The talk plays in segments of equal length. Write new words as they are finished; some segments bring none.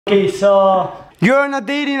Okay, so you're on a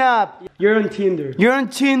dating app. You're on Tinder. You're on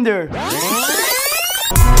Tinder.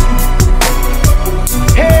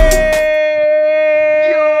 Hey!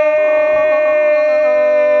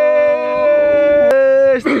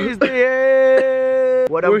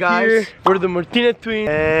 What up, guys? Here. We're the Martinez Twins,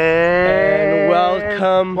 and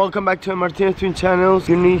welcome back to the Martinez Twins channel. If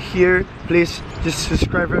you're new here, please just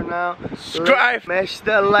subscribe right now. Subscribe! Smash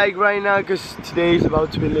that like right now, because today is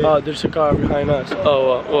about to be lit. Oh, there's a car behind us.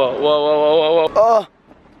 Oh, whoa. Oh,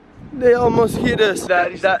 they almost hit us.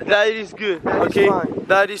 That is good.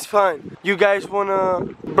 That is fine. You guys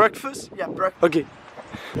wanna breakfast? Yeah, breakfast. Okay.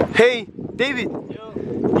 Hey, David.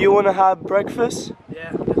 Yo. You wanna have breakfast?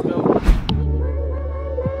 Yeah, let's go.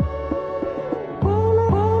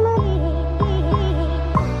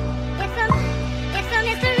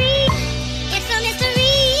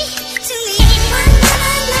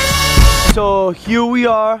 So here we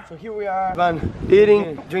are. Van,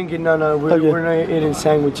 drinking. No, we're not eating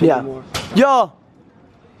sandwich anymore. Yo,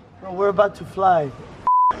 bro, we're about to fly.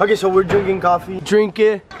 Okay, so we're drinking coffee. Drink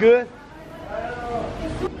it. Good.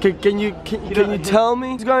 Can you tell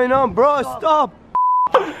me what's going on, bro? Stop.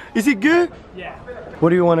 Is it good? Yeah. Where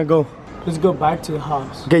do you want to go? Let's go back to the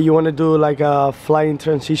house. Okay, you want to do like a flying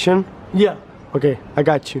transition? Yeah. Okay, I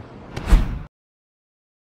got you.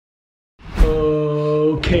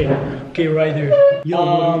 Okay, right there.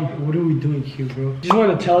 Yo, what are we doing here, bro? Just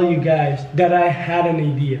want to tell you guys that I had an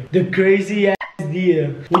idea. The crazy ass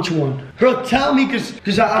idea. Which one? Bro, tell me, cause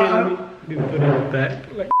let me put it back.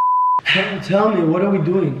 Like, tell me, what are we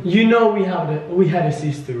doing? You know we had a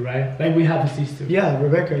sister, right? Like we have a sister. Yeah,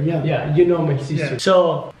 Rebecca, yeah. Yeah, you know my sister. Yeah.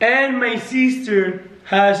 So, and my sister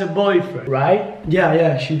has a boyfriend, right?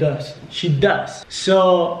 Yeah, she does. She does.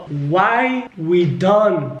 So why we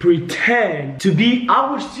don't pretend to be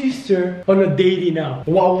our sister on a dating app?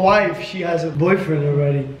 Why if she has a boyfriend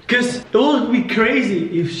already? Because it would be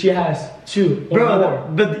crazy if she has two or more.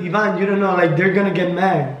 But Ivan, you don't know, like they're gonna get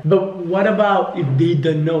mad. But what about if they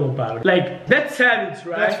don't know about it? Like that's savage,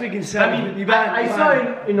 right? That's freaking savage. I mean, I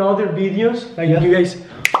saw in other videos, like you guys,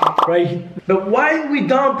 right? But why we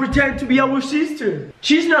don't pretend to be our sister?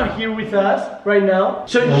 She's not here with us right now,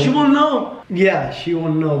 so she won't know. Yeah, she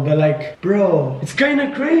won't know, but like, bro, it's kind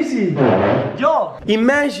of crazy. Yo,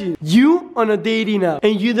 imagine you on a dating app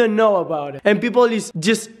and you don't know about it, and people is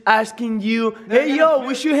just asking you, hey yo,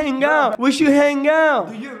 we should hang out. We should hang out.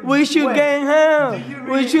 We should hang out.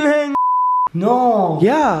 We should hang. No.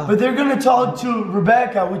 Yeah. But they're gonna talk to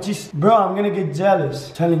Rebecca, which is, bro, I'm gonna get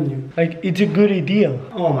jealous. Telling you. Like, it's a good idea.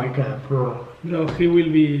 Oh my god, bro. No, he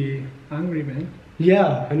will be angry, man.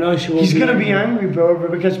 Yeah, I know she will. He's gonna be angry, bro.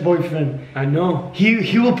 Rebecca's boyfriend. I know.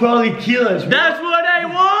 He will probably kill us. That's what I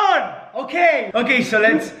want. Okay, so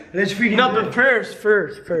let's freaking. No, but first.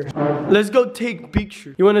 Let's go take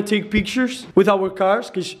pictures. You wanna take pictures with our cars?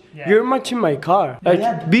 Cause you're matching my car.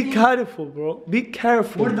 Like, be careful, bro. Be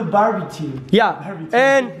careful. We're the Barbie team. Yeah, Barbie team.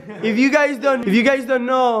 And if you guys don't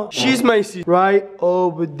know, she's my sister. Right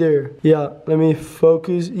over there. Yeah, let me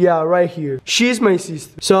focus. Yeah, right here. She's my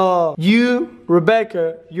sister. So you,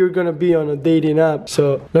 Rebecca, you're gonna be on a dating app.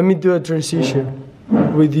 So let me do a transition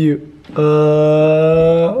with you.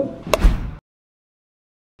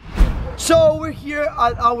 So we're here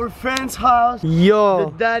at our friend's house.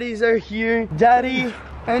 Yo, the daddies are here. Daddy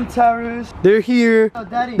and Tarus, they're here. Oh,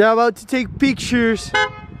 Daddy. They're about to take pictures.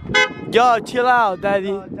 Yo, chill out,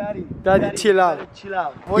 Daddy. Daddy, chill out.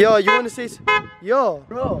 Yo, you wanna say? Yo,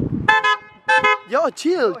 bro. Yo,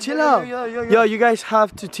 chill out. Yo, you guys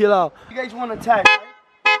have to chill out. You guys wanna tag,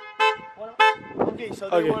 right? Okay, so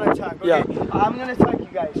they wanna tag. Okay. Yeah. I'm gonna tag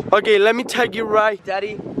you guys. Okay, let me tag you right.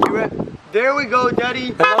 Daddy, you ready? There we go,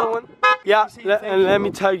 Daddy. Another one. Yeah, and let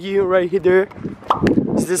me tag you right here.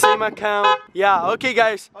 It's the same account. Yeah, okay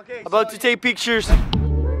guys. Okay, about to take pictures.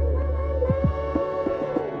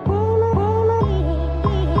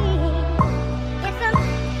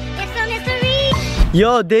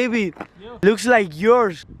 Yo, David. Yo. Looks like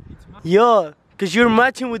yours. Yo, cause you're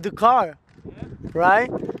matching with the car. Yeah.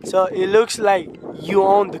 Right? So it looks like you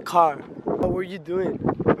own the car. What were you doing?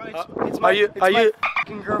 It's my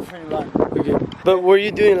fucking girlfriend, like. Okay. But what are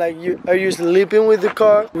you doing? Like, are you sleeping with the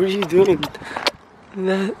car? What are you doing?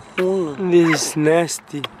 This is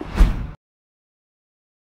nasty.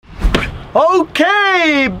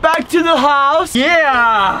 Okay, back to the house.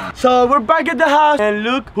 Yeah. So we're back at the house, and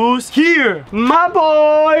look who's here. My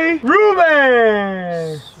boy,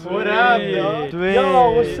 Ruben. What up, dog?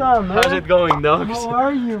 Yo, what's up, man? How's it going, dog? How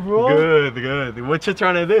are you, bro? Good. What you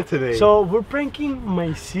trying to do today? So we're pranking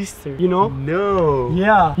my sister, you know? No.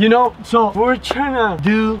 Yeah. You know, so we're trying to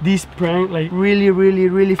do this prank like really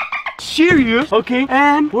serious, okay?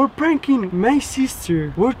 And we're pranking my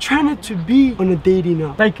sister. We're trying to be on a dating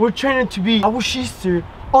app. Like we're trying to be our sister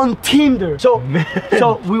on Tinder. So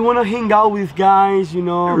we wanna hang out with guys, you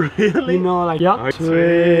know. Really? You know, like yeah.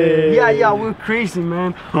 Yeah, we're crazy,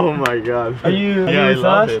 man. Oh my god. Are you with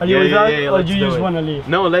us? Are you with us? Or you just wanna leave?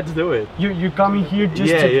 No, let's do it. You're coming here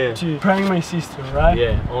just to prank my sister, right?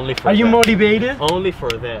 Yeah, only for Are you motivated? Only for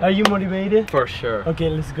that. Are you motivated? For sure. Okay,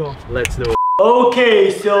 let's go. Let's do it.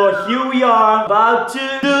 Okay, so here we are about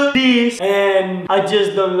to do this, and I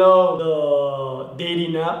just don't know the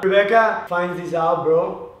dating app. Rebecca finds this out,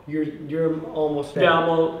 bro. You're almost there. Yeah,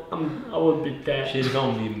 I will be there. She's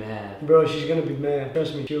gonna be mad. Bro, she's gonna be mad.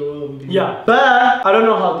 Trust me, she will be mad. But I don't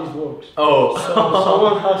know how this works. Oh. So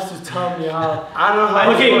someone has to tell me how. I don't know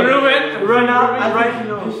how. Okay, Ruben. Right now, I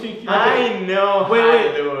know.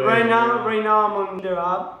 Wait. Right now, I'm on their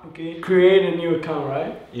app. Okay. Create a new account,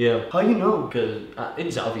 right? Yeah. How you know? Because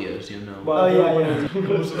it's obvious, you know. Oh yeah.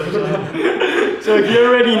 So he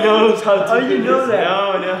already knows how to. How you know that?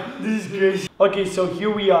 No. This is crazy. Okay, so here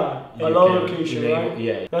we are. A low location, right?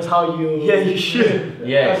 Yeah. That's how you. Yeah, you should.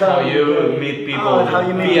 Yeah. That's how you meet people. How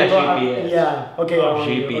you meet via people. GPS. Yeah. Okay.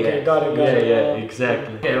 GPS. Okay, got it. Yeah,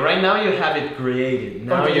 exactly. Okay, right now you have it created.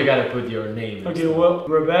 Now you gotta put your name. Okay. Well,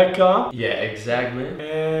 Rebecca. Yeah, exactly.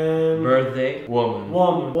 And birthday, woman.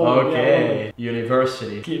 Yeah, Okay.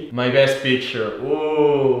 University. Keep. My best picture.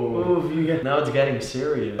 Ooh. You Now it's getting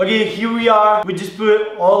serious. Okay, here we are. We just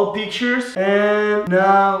put all pictures, and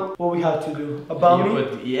now what we have to do about me?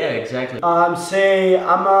 Yeah, exactly. Say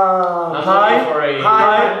I'm a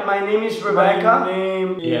hi. My name is Rebecca. My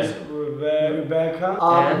name is Rebecca.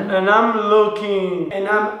 And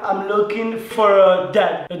I'm looking for a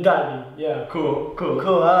daddy. Yeah. Cool.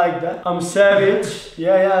 I like that. I'm savage.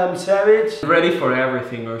 Yeah, I'm savage. Ready for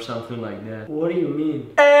everything or something like that. What do you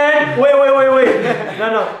mean? And wait.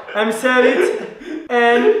 No. I'm savage.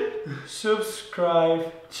 And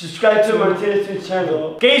subscribe to Martinez Twins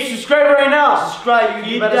channel. Okay, subscribe right now. Subscribe.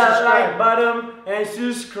 Hit that like button and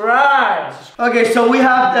subscribe. Okay, so we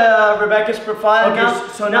have the Rebecca's profile now.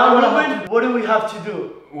 So now what do we have to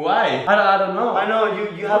do? Why? I don't know. I know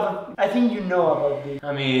you have. I think you know about this.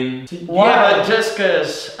 I mean, why? Yeah, but just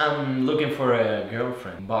cause I'm looking for a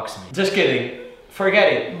girlfriend, box me. Just kidding. Forget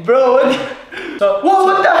it, bro. What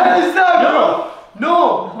the hell is that, bro?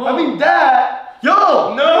 No. I mean that.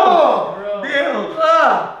 Yo! No! Bro.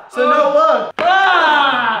 So now what?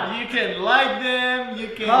 You can like them, you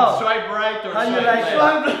can swipe right or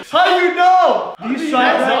swipe left. How you know? Do you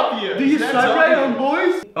swipe right? Obvious. Do you swipe right on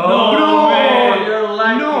boys? Oh, no! Man, you're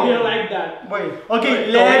like You're like that. Wait. Okay,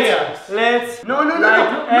 let's. No. Everything.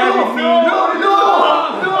 No.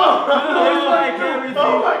 Let's like everything.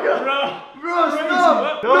 Oh my god. Bro,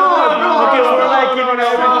 stop! No, Okay, we're liking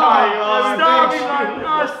everything.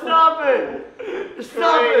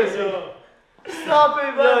 Stop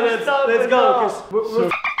it, man. Let's go.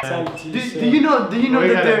 Do you know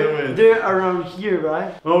that they're around here,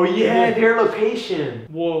 right? Oh yeah, their location.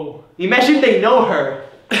 Whoa. Imagine they know her.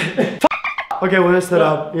 Okay, we'll set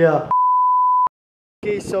up. Yeah.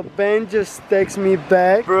 Okay, so Ben just texts me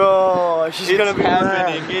back. Bro, she's gonna be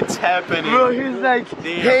happening. mad. It's happening. Bro, he's like,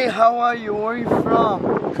 hey, how are you? Where are you from?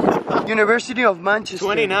 University of Manchester.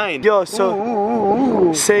 29. Yo,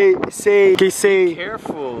 so say. Be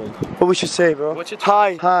careful. What we should say, bro?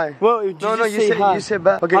 Hi. Well, you say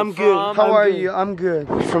back. Okay, I'm good. How are you? I'm good.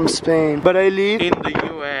 From Spain, but I live in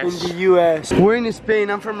the US. We're in Spain.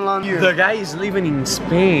 I'm from London. The guy is living in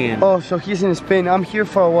Spain. Oh, so he's in Spain. I'm here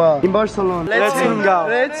for a while. In Barcelona. Let's hang out.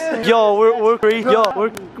 Yo, we're great.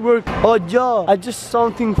 Yo, I just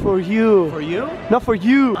something for you. For you? Not for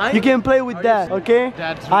you. You can play with that, okay?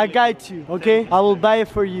 That's I got you, okay? I will buy it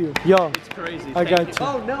for you. Yo, it's crazy. I got you.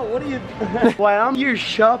 Oh no, what are you doing? While I'm here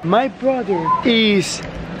shop, my brother is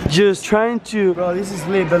just trying to. Bro, this is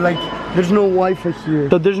late, but like, there's no Wi-Fi here.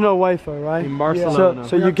 So there's no Wi-Fi, right? In Barcelona.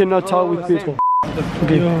 So you cannot talk with people.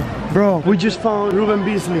 Okay, bro, we just found Ruben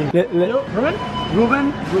Beasley.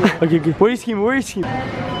 Ruben? Okay. Where is him?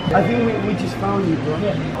 I think we just found you, bro.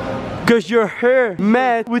 Cause your hair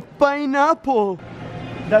met with pineapple.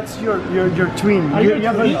 That's your twin. You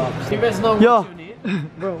have a... You guys know what you need?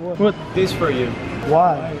 Bro, what? This for you.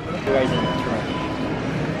 Why? You guys need to try.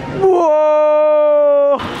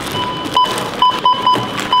 Whoa!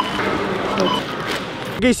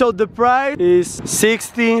 Okay, so the price is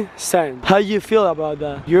 60 cents. How you feel about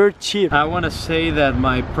that? You're cheap. I want to say that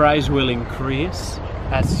my price will increase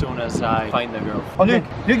as soon as I find a girl. Okay,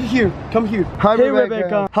 look here. Come here. Hi,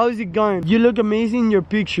 Rebecca. How's it going? You look amazing in your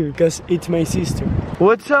picture because it's my sister.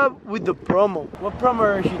 What's up with the promo? What promo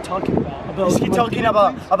are you talking about? Is he talking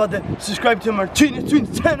about the subscribe to Martinez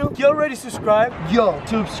Twins channel? You already subscribed? Yo,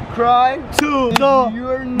 subscribe to the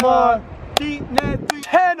Martinez Twins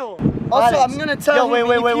channel. Also, Alex, I'm gonna tell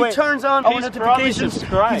him if he turns on our notifications,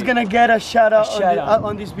 he's gonna get a shout out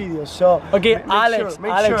on this video. So, okay, Alex,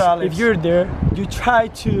 if you're there, you try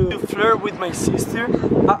to flirt with my sister.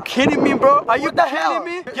 Kidding me, bro? Are you kidding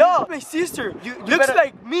me? Yo, my sister, you looks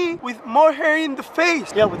like me with more hair in the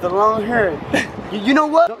face. Yeah, with the long hair. You know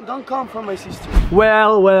what? Don't come from my sister.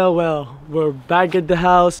 Well, we're back at the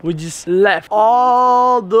house. We just left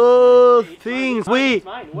all the things we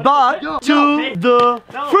bought to the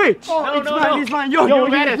fridge. It's mine. Yo,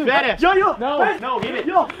 better. Yo. No, give it.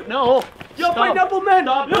 Yo, pineapple man.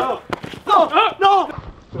 Stop, bro. No.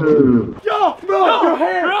 Yo, bro, your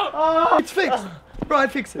hair. Bro. It's fixed. Bro, I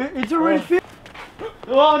fixed it. It's already fixed.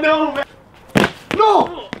 Oh, no, man.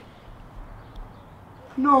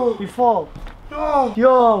 No. You fall. No.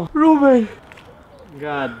 Yo, Ruben.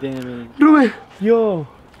 God damn it. Ruben. Yo.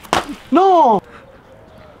 No.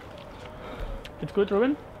 It's good,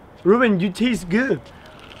 Ruben? Ruben, you taste good.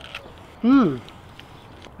 You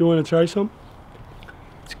wanna try some?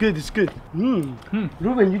 It's good.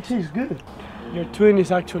 Ruben, you taste good. Your twin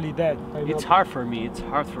is actually dead. It's hard for me.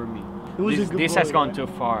 This has gone too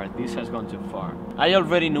far. I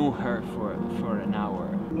already knew her for an hour.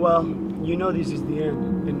 Well, you know this is the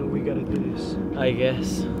end, and we gotta do this. I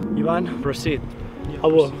guess. Ivan, Proceed. I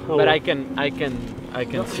will. But I can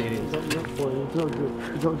see it.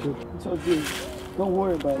 It's all good. Don't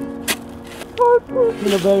worry about it.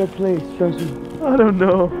 In a better place, trust me. I don't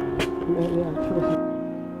know. Yeah, trust me.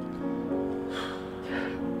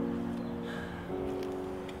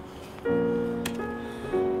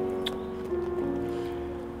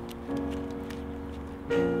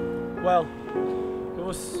 Well, it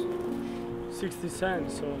was 60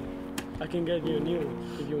 cents, so I can get you a new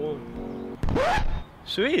one if you want.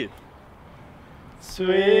 Sweet.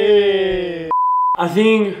 I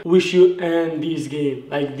think we should end this game.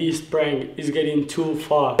 Like, this prank is getting too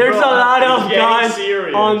far. There's a lot of guys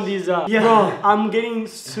on this Bro, I'm getting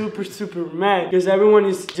super mad because everyone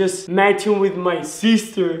is just matching with my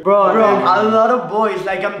sister. Bro, a lot of boys.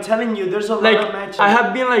 Like, I'm telling you, there's a lot of matching. I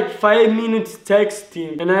have been like 5 minutes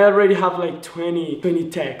texting and I already have like 20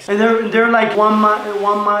 texts. And they're like 1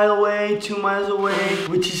 mile away, 2 miles away,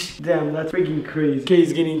 which is, damn, that's freaking crazy. Okay,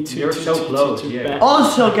 it's getting too close. Bad.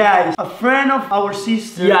 Also, guys, a friend of our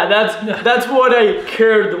sister. Yeah, that's what I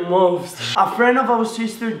care the most. A friend of our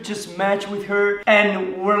sister just matched with her,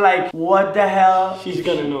 and we're like, what the hell? She's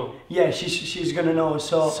gonna know. Yeah, she's gonna know.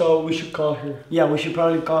 So we should call her. Yeah, we should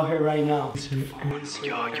probably call her right now.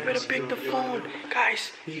 Yo, you better pick the phone,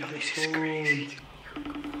 guys. Yo, this is crazy. Come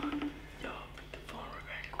on. Yo, pick the phone,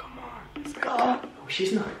 Rebecca. Come on. Let's go. Oh,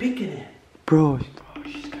 she's not picking it, bro.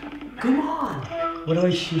 She's gonna be mad. Come on. What do I?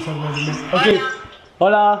 She's already mad. Okay.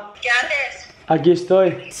 Hola. ¿Qué haces? Aquí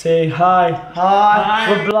estoy. Say hi. Hi.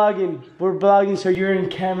 We're vlogging, so you're in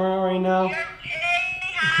camera right now.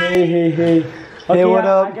 Hey. Okay, hey, what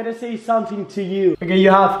up? I gotta say something to you. Okay, you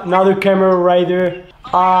have another camera right there.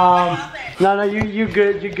 No, you're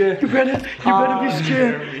good. You better be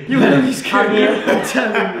scared. You better be scared. I'm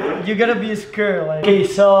telling you, you gotta be scared. Like. Okay,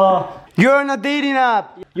 so you're on a dating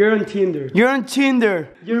app. You're on Tinder.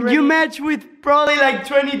 You match with probably like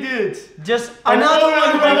 20 dudes. Just another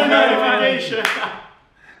one with a notification.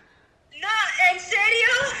 No, ¿en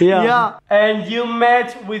serio? Yeah. And you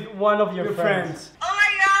met with one of your friends. Oh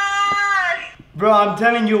my god! Bro, I'm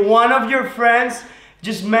telling you, one of your friends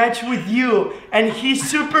just matched with you, and he's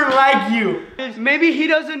super like you. Maybe he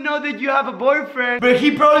doesn't know that you have a boyfriend, but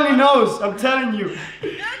he probably knows. I'm telling you. Look,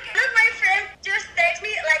 my friend just texted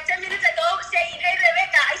me like 10 minutes ago saying, hey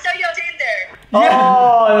Rebecca, I saw you on Tinder. Yeah.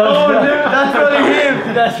 That's probably him.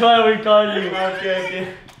 That's why we call you.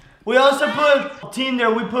 Okay. We also put Tinder.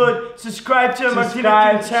 We put subscribe to Martinez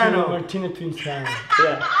Twins channel.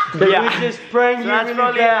 Yeah. We just prank you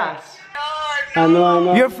really fast. I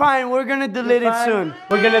know. You're fine. We're gonna delete it soon.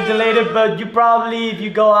 We're gonna delete it, but you probably, if you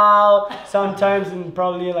go out sometimes, and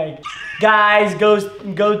probably like guys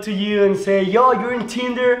go to you and say, yo, you're in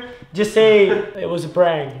Tinder. Just say it was a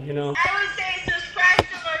prank, you know. I would say subscribe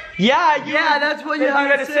to Martinez. Yeah, that's what you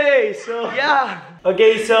have to say. So yeah.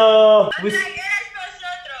 Okay, so we.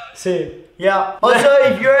 See. Yeah. Also,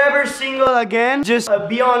 if you're ever single again, just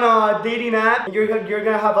be on a dating app. You're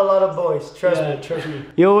gonna have a lot of boys. Trust me.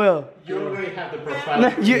 You will. You already have the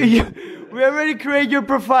profile. We already create your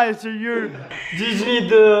profile, so you just need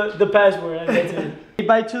the password and that's it.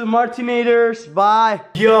 Bye to the Martinators. Bye.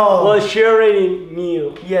 Yo. Well, she already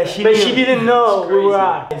knew. Yeah, she knew. But she didn't know we were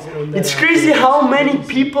at. It's crazy how many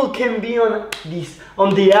people can be on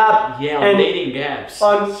the app. Yeah, on dating apps.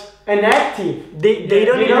 And active. They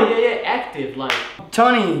don't even. Yeah, active like.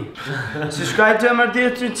 Tony, subscribe to the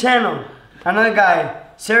Martinez Twins channel. Another guy.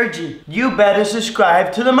 Sergi, you better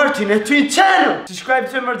subscribe to the Martinez Twins channel. Subscribe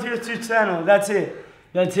to the Martinez Twins channel. That's it.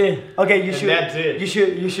 That's it. Okay, you should. That's it. You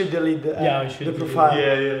should delete the the profile.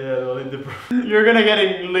 Yeah, delete the profile. You're gonna get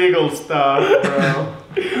illegal stuff, bro.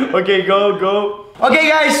 Okay, go. Okay,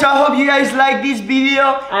 guys. So I hope you guys like this video.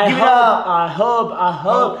 I hope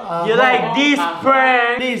you like this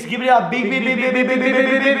prank. Please give it a big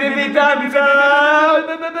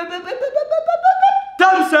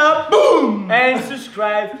thumbs up, boom, and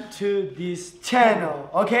subscribe to this channel.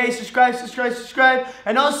 Okay, subscribe,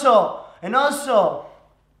 and also.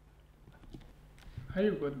 How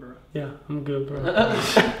you good, bro? Yeah, I'm good, bro.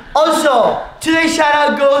 Also, today's shout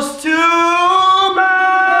out goes to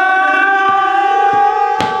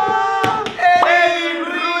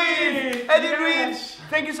Eddie Ruiz.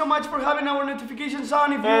 Thank you so much for having our notifications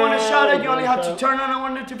on. If you want to shout out, you only have to turn on our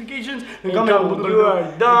notifications. Comment when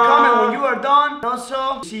you are done.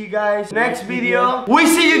 Also, see you guys next video. We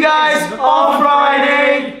see you guys on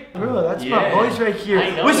Friday. Bro, that's my voice right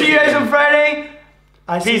here. We see you guys on Friday.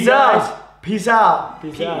 Peace out. Peace out.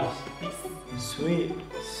 Sweet.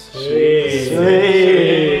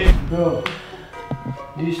 Bro,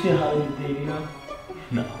 do you still have any dating now?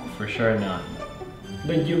 No, for sure not.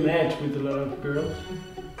 But you match with a lot of girls?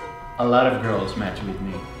 A lot of girls match with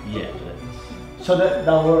me. Yeah, so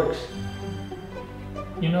that works.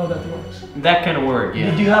 You know that works. that can work.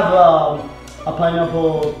 Yeah. Did you have a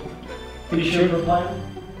pineapple picture profile?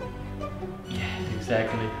 Yeah,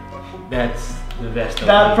 exactly. That's the best.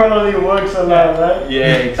 That probably works a lot, right?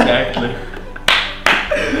 Yeah, exactly.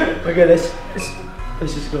 Okay, let's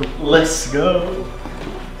just go. Let's go.